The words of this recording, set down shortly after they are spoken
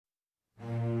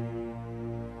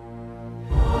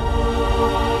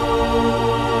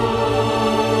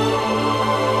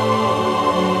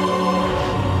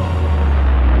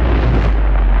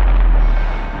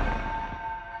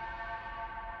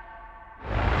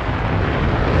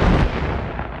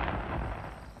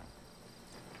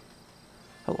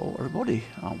everybody,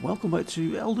 and welcome back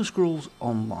to Elder Scrolls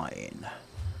Online.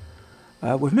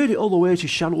 We've made it all the way to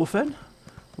Shadowfen,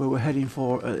 where we're heading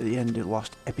for at the end of the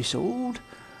last episode.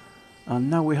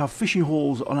 And now we have fishing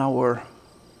holes on our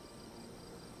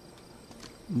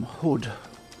hood.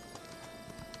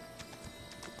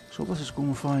 So let's just go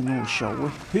and find those, shall we?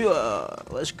 Here,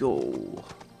 let's go.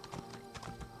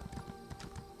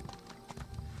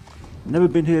 Never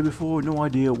been here before, no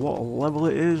idea what level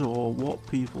it is or what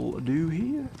people do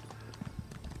here.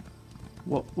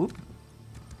 What? Whoop.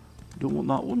 Don't want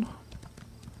that one.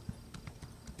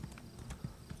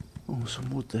 Oh, some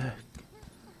wood there.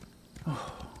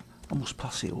 Oh, I must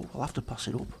pass it up. I'll have to pass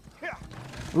it up.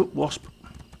 Oh, wasp.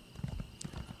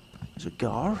 There's a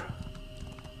gar.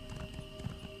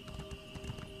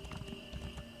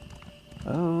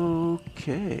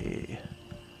 Okay.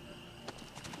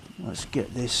 Let's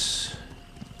get this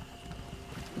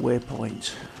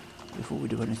waypoint before we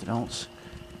do anything else.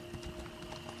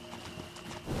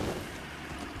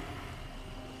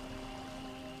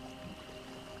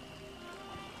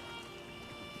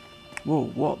 Whoa,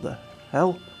 what the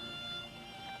hell?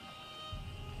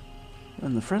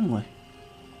 And the friendly.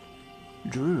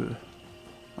 Drew.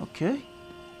 Okay.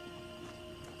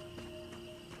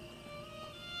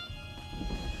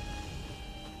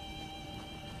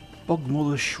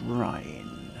 Bogmother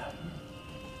Shrine.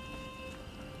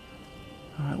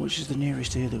 Alright, which is the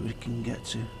nearest here that we can get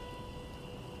to?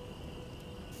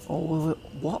 Oh,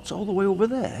 what? All the way over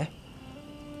there?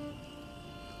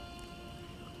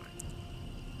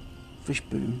 Fish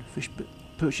boon.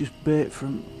 Purchase bait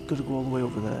from... Gotta go all the way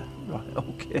over there. Right,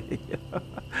 okay.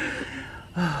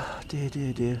 Ah, dear,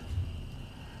 dear, dear.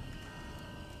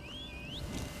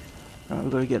 Right,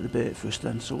 we've got to get the bait first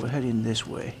then, so we're heading this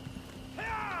way.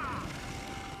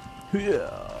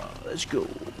 Yeah, let's go.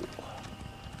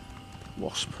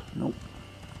 Wasp, nope.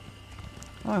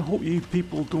 I hope you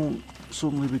people don't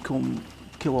suddenly become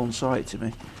kill on sight to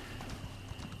me.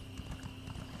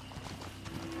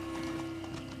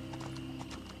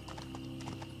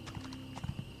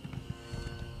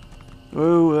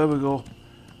 Oh, there we go.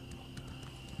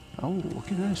 Oh,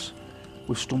 look at this.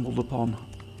 We've stumbled upon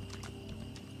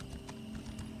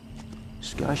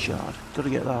Sky Shard. Gotta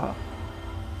get that.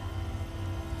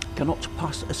 Cannot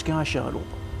pass a Sky Shard up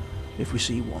if we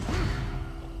see one.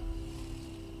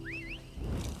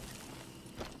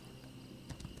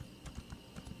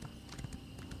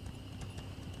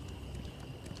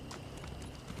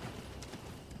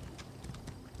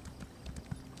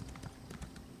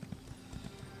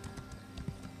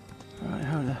 Right,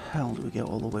 how the hell do we get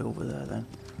all the way over there then?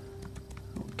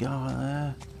 Got gar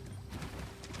there.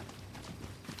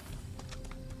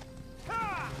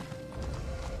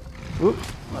 Oop.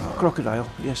 Crocodile,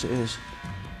 yes it is.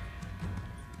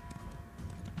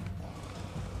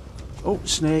 Oh,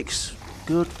 snakes.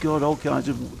 Good God, all kinds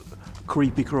of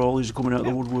creepy crawlies are coming out of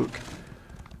the woodwork.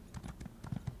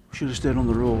 Should have stayed on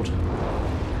the road.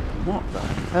 What the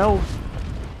hell?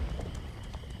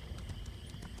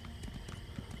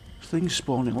 Things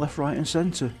spawning left, right and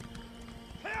centre.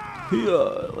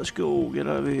 Here, let's go, get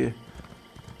out of here.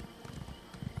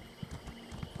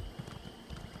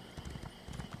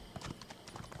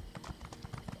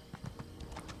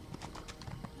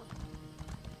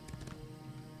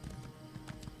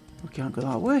 Can't go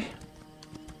that way.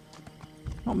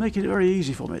 Not making it very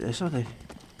easy for me, this, are they?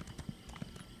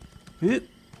 Yep.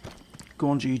 Go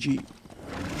on, GG.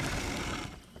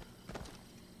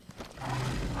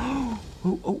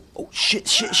 Oh,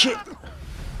 shit.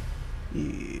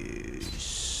 You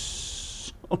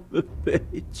son of a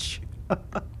bitch.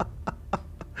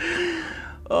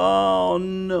 Oh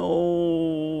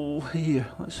no. Here,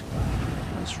 let's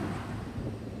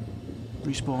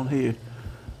respawn here.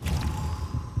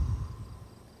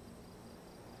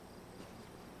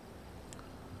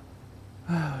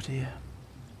 Oh dear.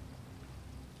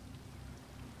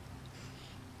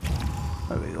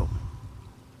 There we go.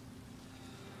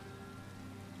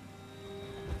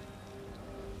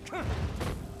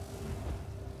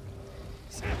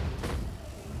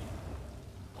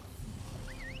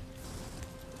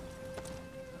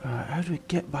 Alright, how do we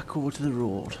get back over to the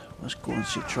road? Let's go and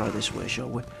try this way, shall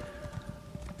we?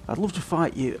 I'd love to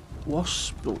fight you,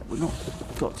 wasp, but we've not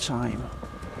got time.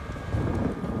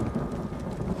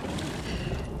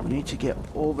 We need to get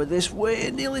over this way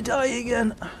and nearly die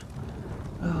again.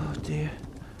 Oh dear.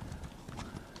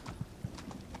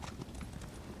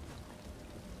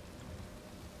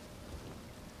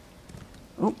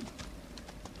 Oh.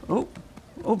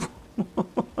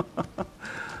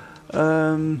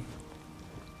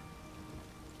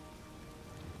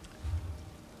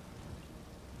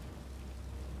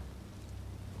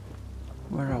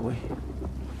 Where are we?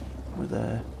 We're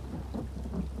there.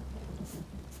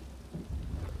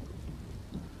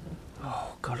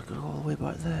 Oh god, I gotta go all the way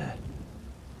back there.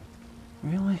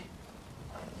 Really?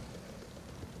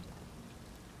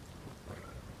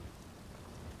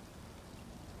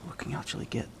 We can actually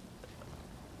get...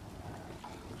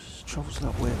 Just travel to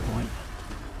that waypoint.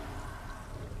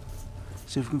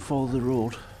 See if we can follow the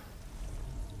road.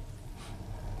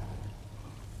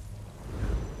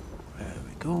 There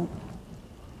we go.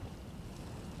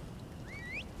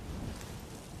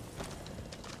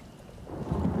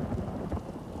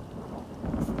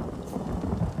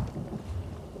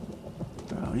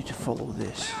 Right, I need to follow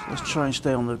this. Let's try and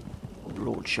stay on the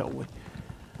road, shall we?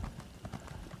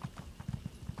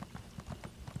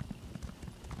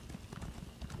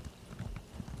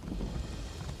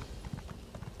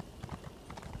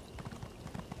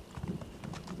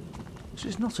 This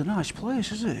is not a nice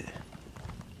place, is it?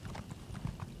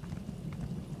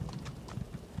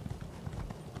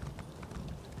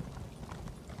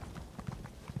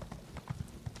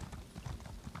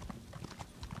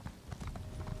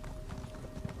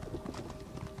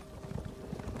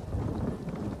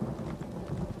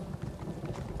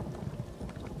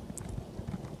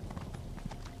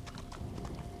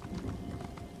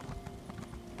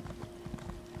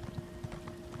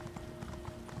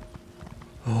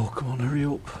 Oh, come on, hurry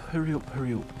up, hurry up,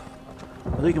 hurry up.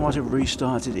 I think I might have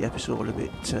restarted the episode a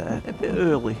bit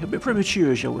early, a bit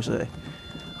premature, shall we say.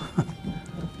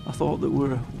 I thought that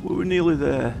we were nearly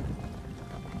there.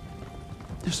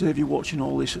 To save you watching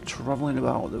all this travelling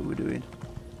about that we're doing.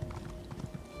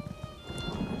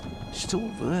 It's still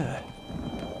over there.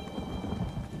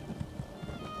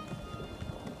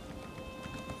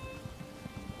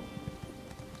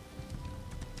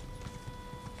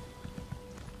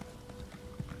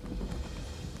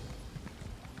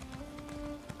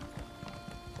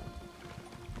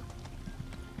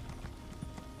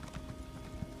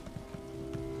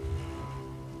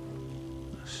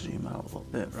 Zoom out a little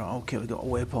bit. Right, okay, we've got a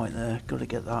waypoint there. Got to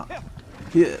get that.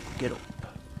 Yeah, get up.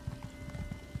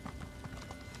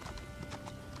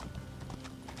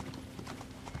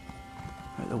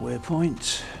 Right, the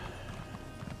waypoint.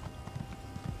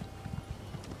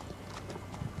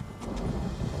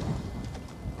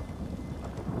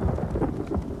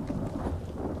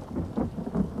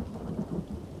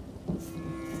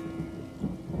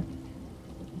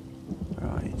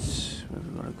 Right, where have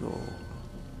we got to go?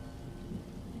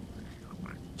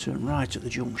 Turn right at the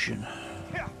junction.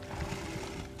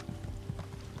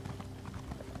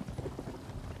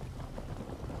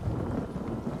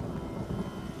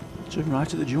 Turn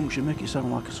right at the junction, make it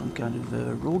sound like some kind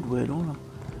of roadway, don't I?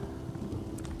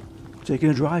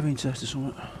 Taking a driving test or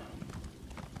something.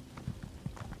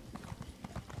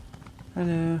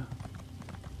 Hello.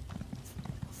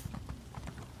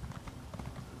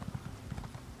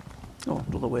 Oh,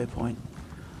 another waypoint.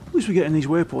 At least we're getting these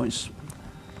waypoints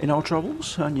in our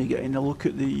travels, and you're getting a look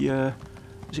at the,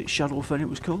 is it Shadowfen it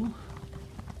was called?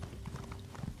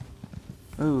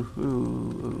 Oh.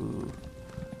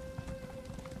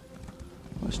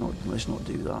 Let's not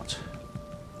do that.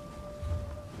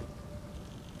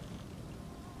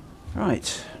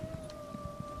 Right.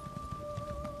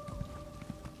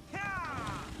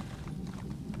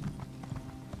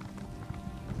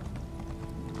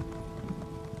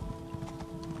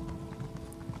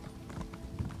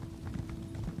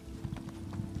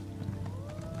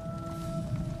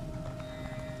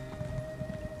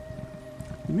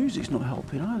 The music's not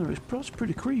helping either. It's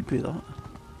pretty creepy, that. What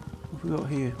have we got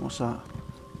here? What's that?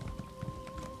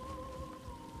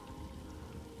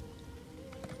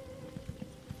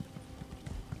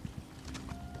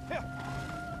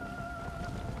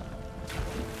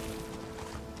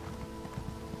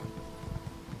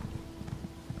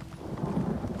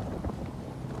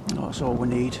 Oh, that's all we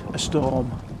need. A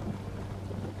storm.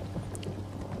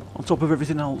 On top of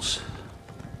everything else.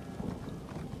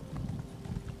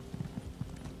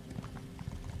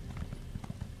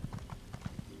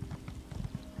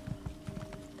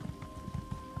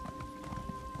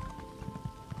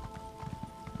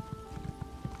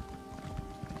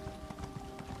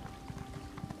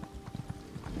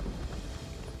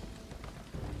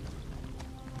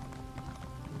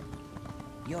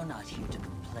 You're not here to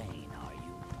complain, are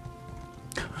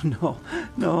you?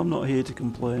 No, I'm not here to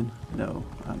complain. No,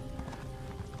 I'm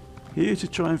here to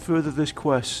try and further this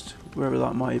quest, wherever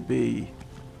that might be.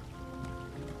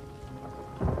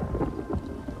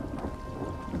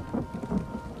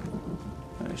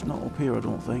 It's not up here, I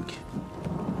don't think.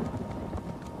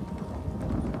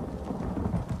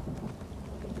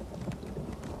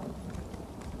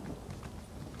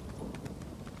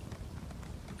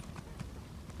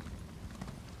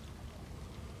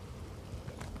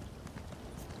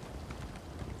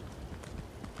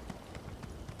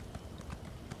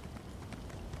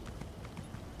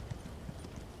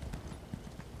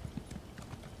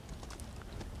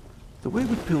 The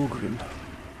Wayward Pilgrim.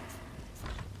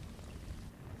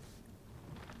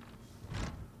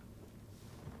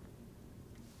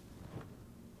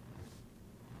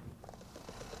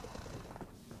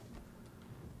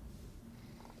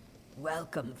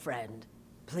 Welcome, friend.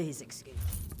 Please excuse.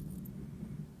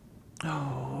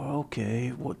 Oh, okay.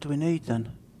 What do we need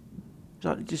then? Is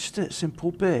that just it?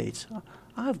 Simple bait?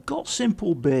 I've got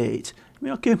simple bait. I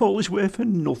mean, I came all this way for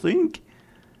nothing.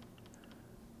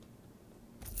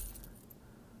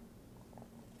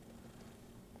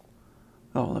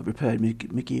 Oh, that repaired me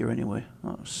gear anyway.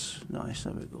 That's nice.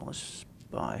 There we go. Let's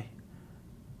buy.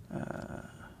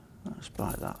 Let's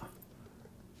buy that.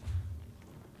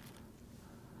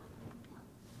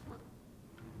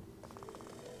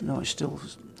 No, it's still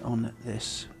on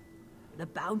this. The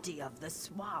bounty of the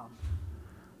swamp.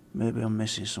 Maybe I'm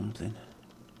missing something.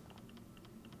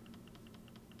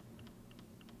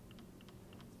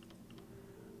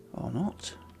 Or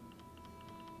not.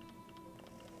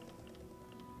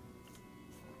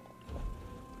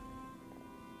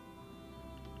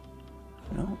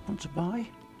 No, want to buy?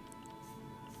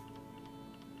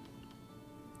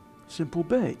 Simple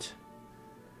bait.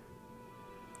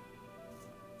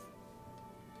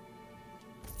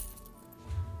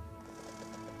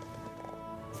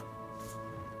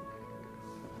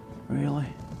 Really?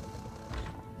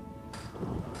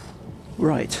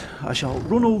 Right, I shall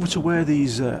run over to where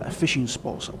these fishing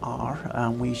spots are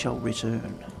and we shall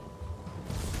return.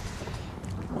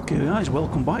 Okay guys,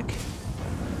 welcome back.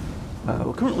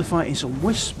 We're currently fighting some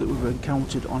wisps that we've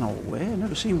encountered on our way. I've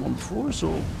never seen one before,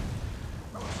 so...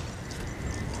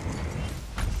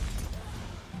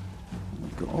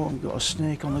 we've got a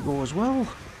snake on the go as well.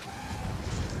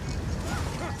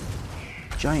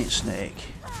 Giant snake.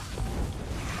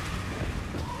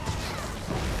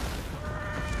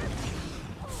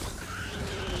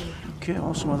 Okay,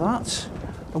 on some of that.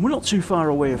 And we're not too far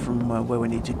away from where we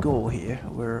need to go here.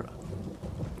 We're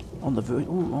on the verge.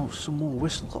 Oh, some more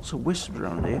wisps. Lots of wisps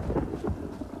around here.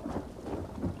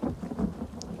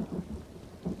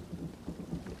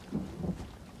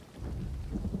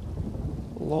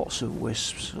 Lots of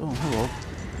wisps. Oh, hello.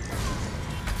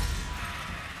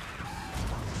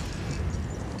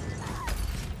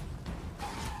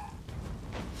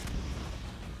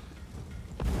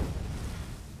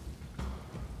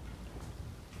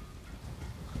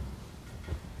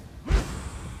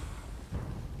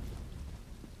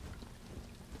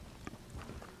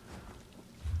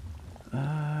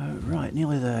 Right,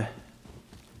 nearly there.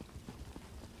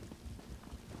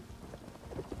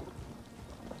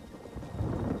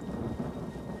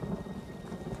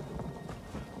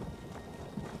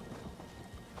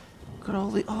 Look at all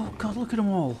the... oh god, look at them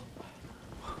all.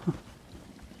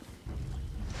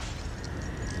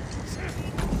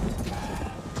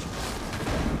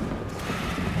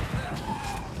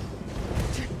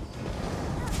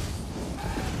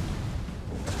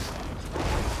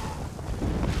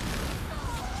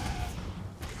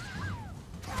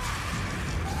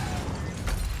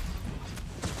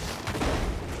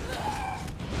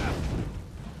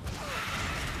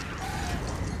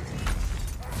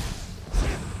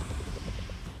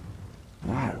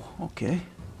 Okay.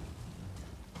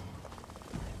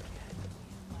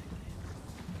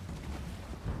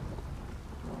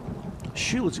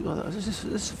 Shields. Oh, this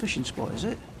is a fishing spot, is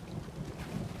it?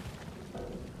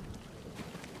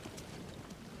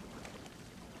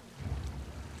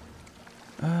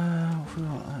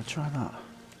 Try that.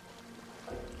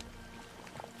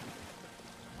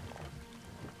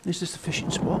 Is this the fishing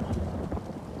spot?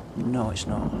 No, it's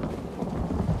not.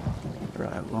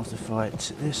 Right, we'll have to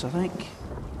fight this, I think.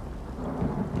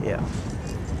 Yeah.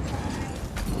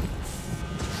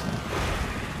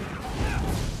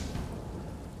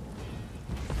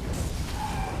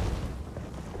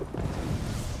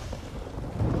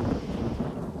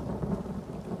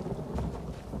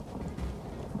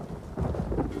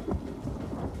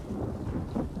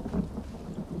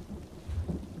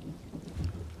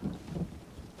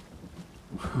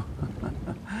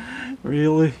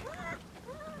 Really?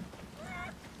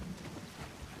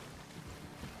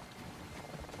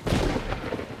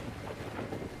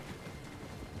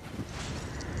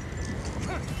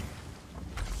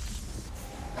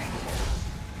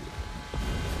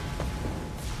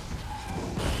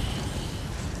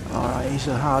 Alright, he's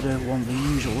a harder one than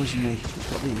usual, isn't he? He's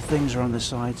got the things around the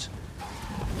sides.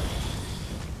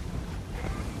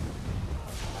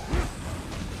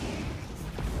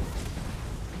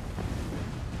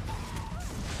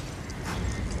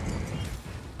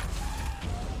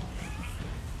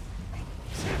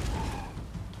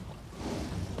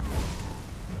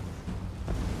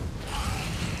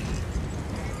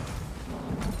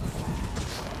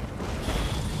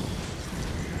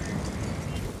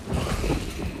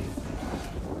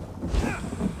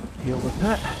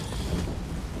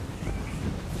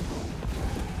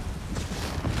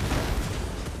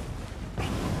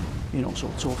 You're not so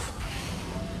tough.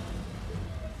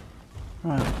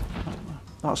 Right,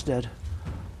 that's dead.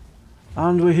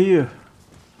 And we're here.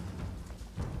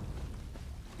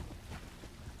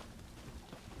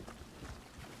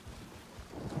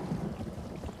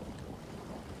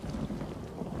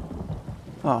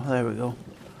 Oh, there we go.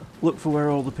 Look for where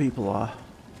all the people are.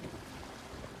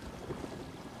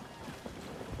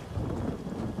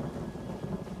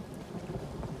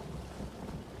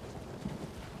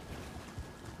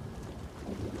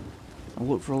 And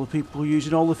look for all the people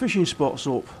using all the fishing spots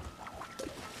up.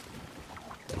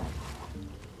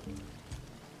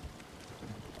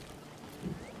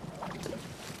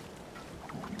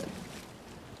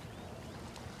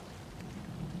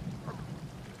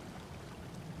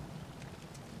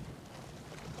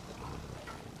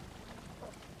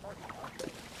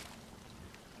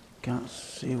 Can't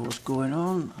see what's going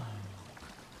on.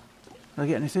 Did I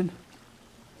get anything?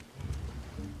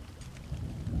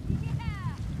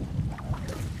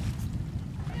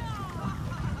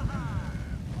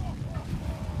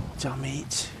 Damn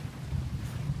it.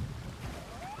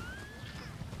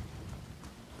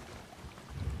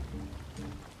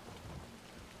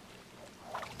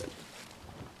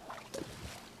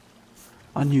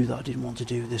 I knew that I didn't want to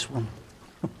do this one.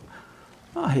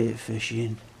 I hate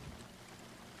fishing.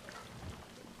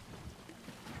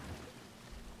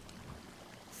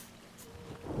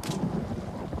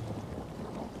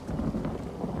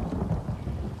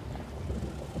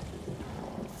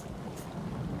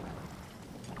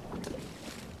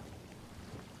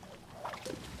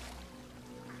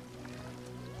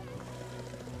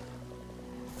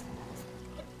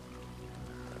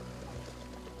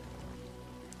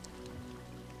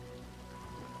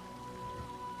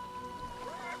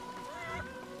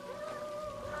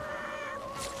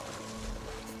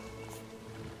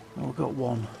 Oh, we've got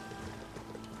one.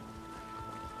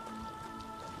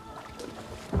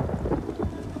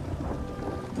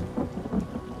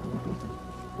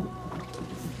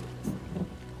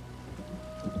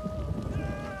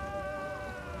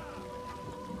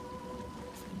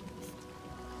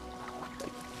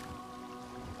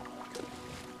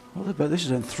 Well, I bet this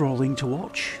is enthralling to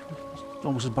watch. It's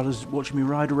almost as bad as watching me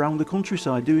ride around the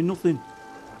countryside doing nothing.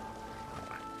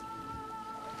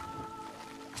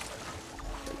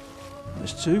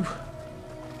 There's two.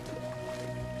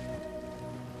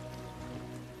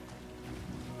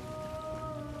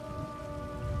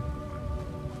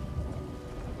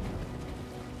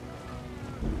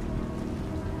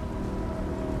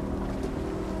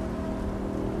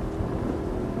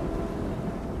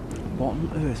 What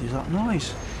on earth is that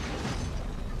noise?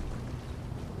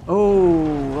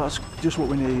 Oh, that's just what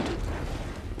we need.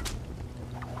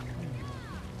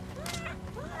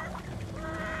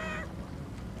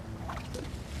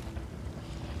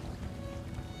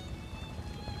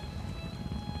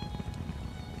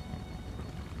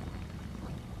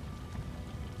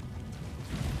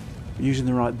 Using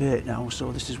the right bait now,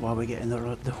 so this is why we're getting the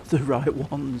right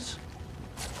ones.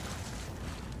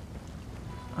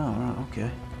 Oh, right,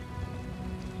 okay.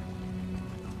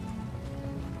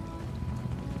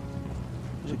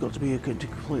 Has it got to be a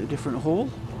completely different hole?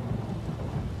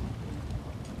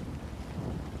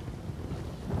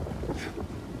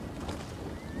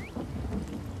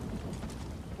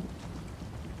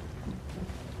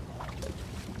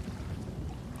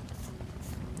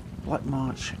 Black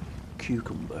March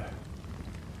cucumber.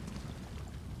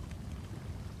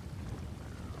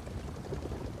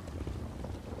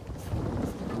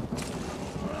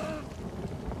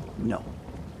 No.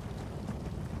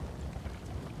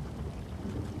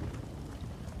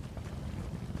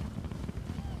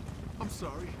 I'm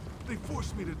sorry. They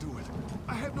forced me to do it.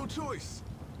 I had no choice.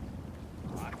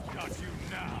 I've got you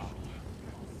now.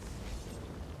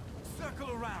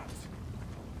 Circle around.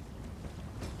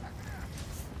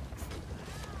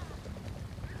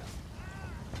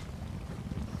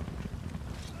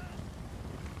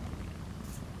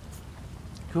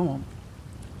 Come on.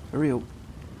 Hurry up.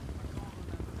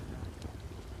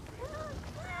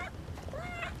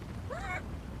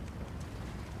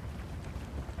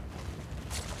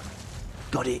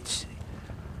 Got it.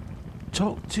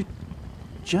 Talk to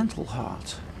Gentle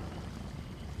Heart.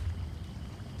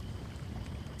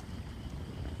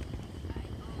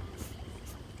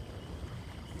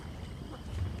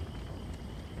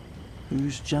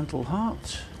 Who's Gentle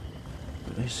Heart?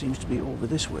 It seems to be over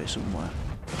this way somewhere.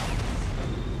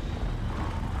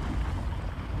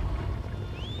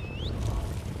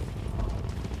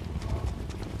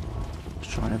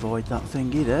 Let's try and avoid that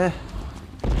thingy there.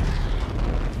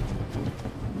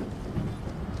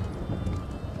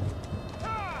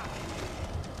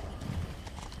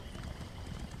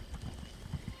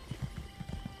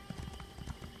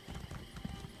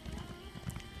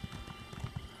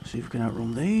 See if we can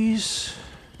outrun these.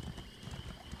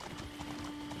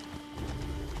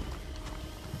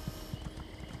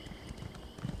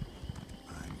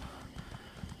 I'm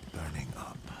burning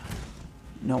up.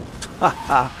 No.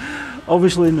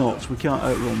 Obviously not. We can't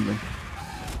outrun them.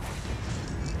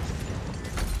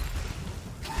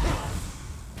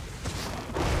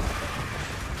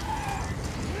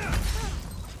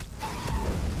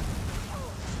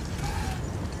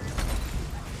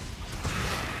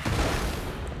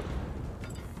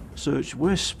 Search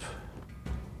Wisp.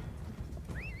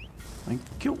 Thank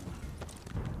you.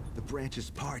 The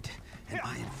branches part, and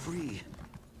I am free.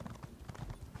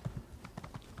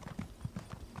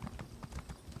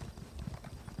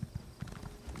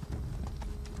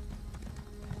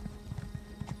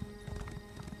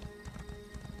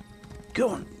 Go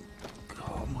on.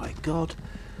 Oh my god.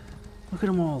 Look at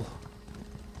them all.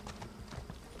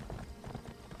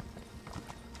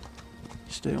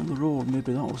 Stay on the road,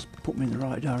 maybe that'll put me in the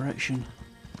right direction.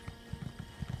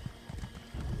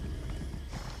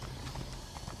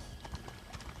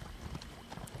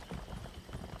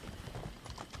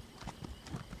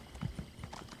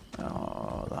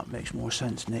 Oh, that makes more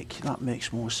sense, Nick. That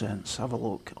makes more sense. Have a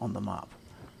look on the map.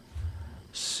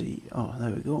 See, oh,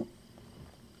 there we go.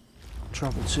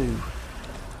 Travel to.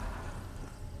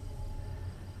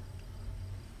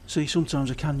 See, sometimes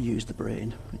I can use the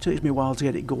brain. It takes me a while to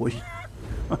get it going.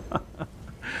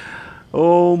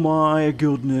 Oh my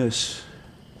goodness.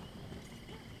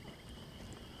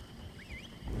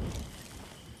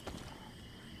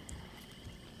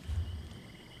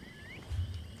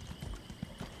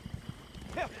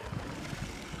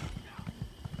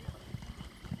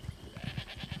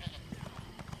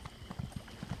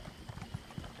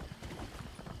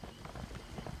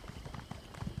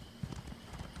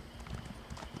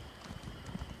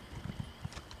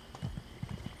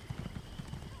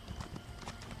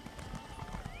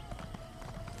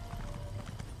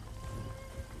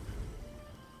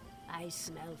 I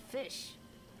smell fish.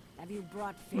 Have you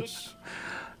brought fish?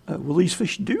 Will these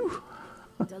fish do?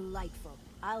 Delightful.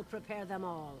 I'll prepare them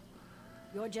all.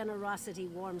 Your generosity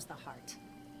warms the heart.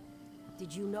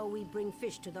 Did you know we bring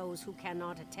fish to those who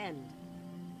cannot attend?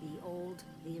 The old,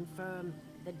 the infirm,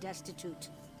 the destitute.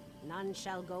 None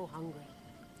shall go hungry.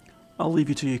 I'll leave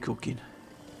you to your cooking.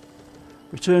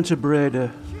 Return to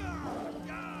Breda.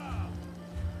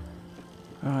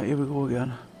 Alright, here we go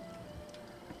again.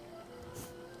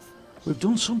 We've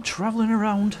done some travelling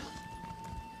around.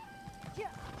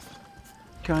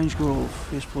 Kynes Grove,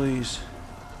 yes please.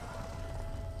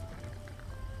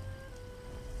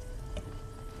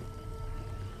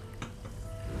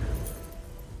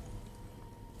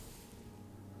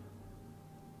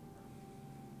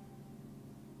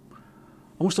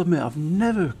 I must admit, I've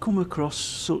never come across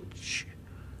such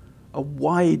a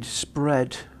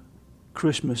widespread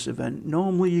Christmas event.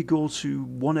 Normally you go to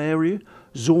one area,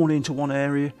 zone into one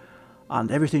area, and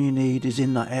everything you need is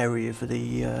in that area for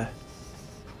the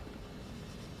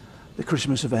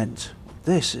Christmas event.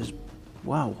 This is,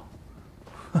 wow.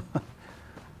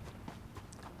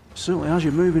 Certainly as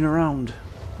you're moving around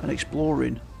and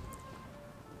exploring.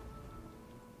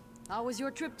 How was your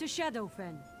trip to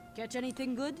Shadowfen? Catch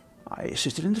anything good? I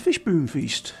assisted in the Fishboon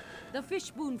Feast. The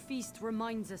Fishboon Feast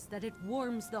reminds us that it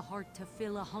warms the heart to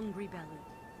fill a hungry belly,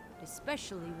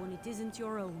 especially when it isn't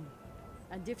your own.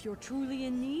 And if you're truly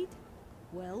in need,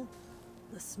 well,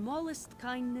 the smallest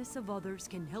kindness of others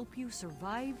can help you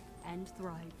survive and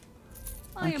thrive.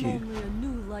 I am only a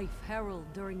new life herald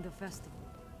during the festival.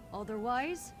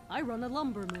 Otherwise, I run a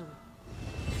lumber mill.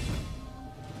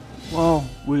 Well,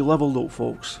 we leveled up,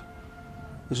 folks.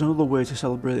 There's another way to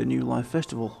celebrate the New Life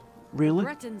Festival. Really?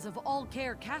 Bretons of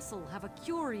Olgrey Castle have a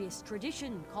curious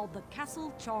tradition called the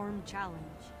Castle Charm Challenge.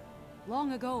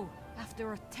 Long ago,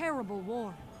 after a terrible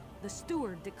war, the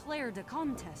steward declared a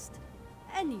contest.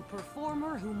 Any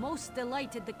performer who most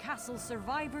delighted the castle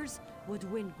survivors would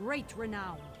win great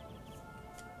renown.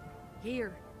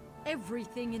 Here,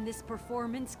 everything in this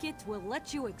performance kit will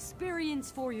let you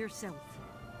experience for yourself.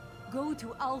 Go to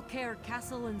Olgrey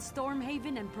Castle in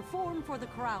Stormhaven and perform for the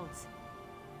crowds.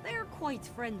 They're quite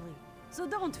friendly, so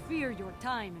don't fear your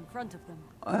time in front of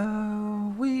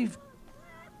them. We've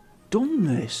done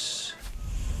this.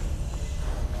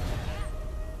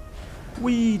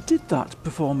 We did that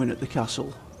performing at the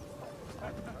castle.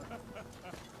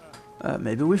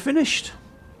 Maybe we finished.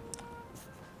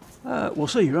 We'll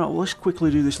see. Right, well, let's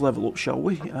quickly do this level up, shall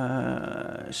we?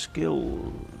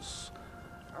 Skills.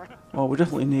 Oh, we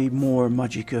definitely need more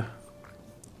magicka.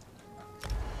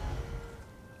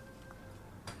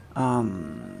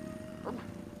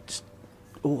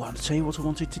 Oh, I'll tell you what I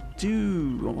wanted to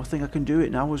do. Oh, I think I can do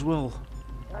it now as well.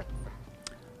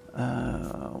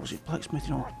 Was it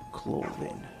blacksmithing or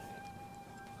clothing?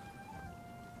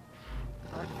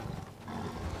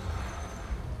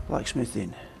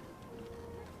 Blacksmithing.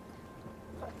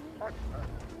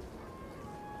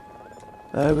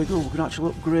 There we go, we can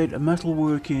actually upgrade to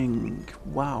metalworking.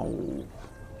 Wow.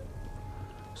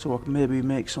 So I can maybe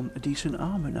make some decent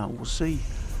armour now, we'll see.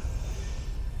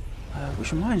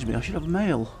 Which reminds me, I should have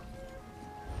mail.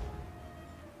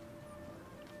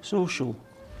 Social.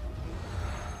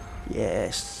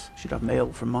 Yes, should have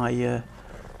mail from my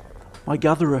my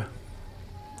gatherer.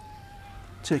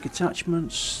 Take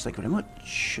attachments, thank you very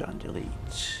much, and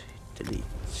delete,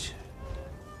 delete.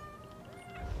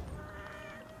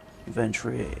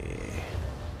 Inventory,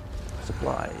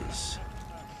 supplies.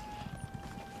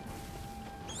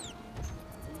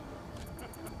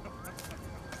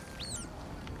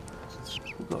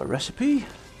 We've got a recipe.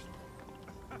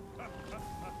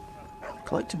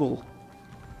 Collectible.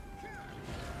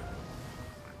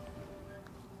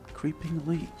 Creeping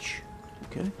leech.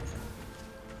 Okay.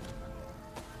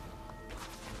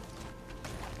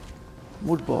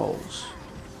 Mud balls.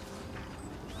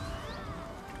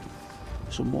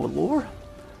 Some more lore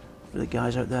for the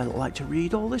guys out there that like to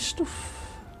read all this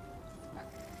stuff.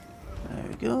 There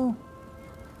we go.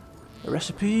 A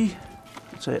recipe.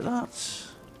 I'll take that.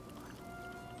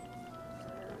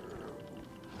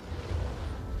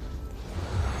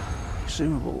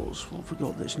 Consumables. What have we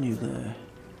got that's new there?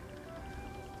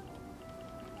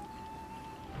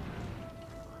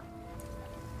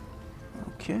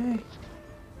 Okay.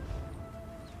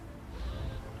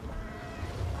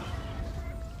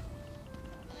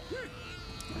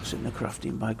 What's in the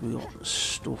crafting bag? We got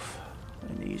stuff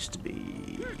that needs to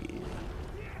be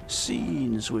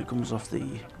seen, so it comes off the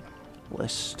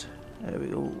list. There we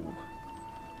go.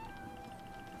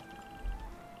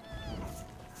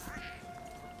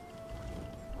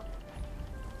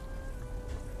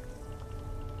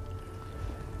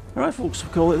 Alright folks,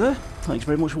 we'll call it there. Thanks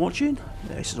very much for watching.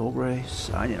 This is Olgrey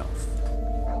signing off.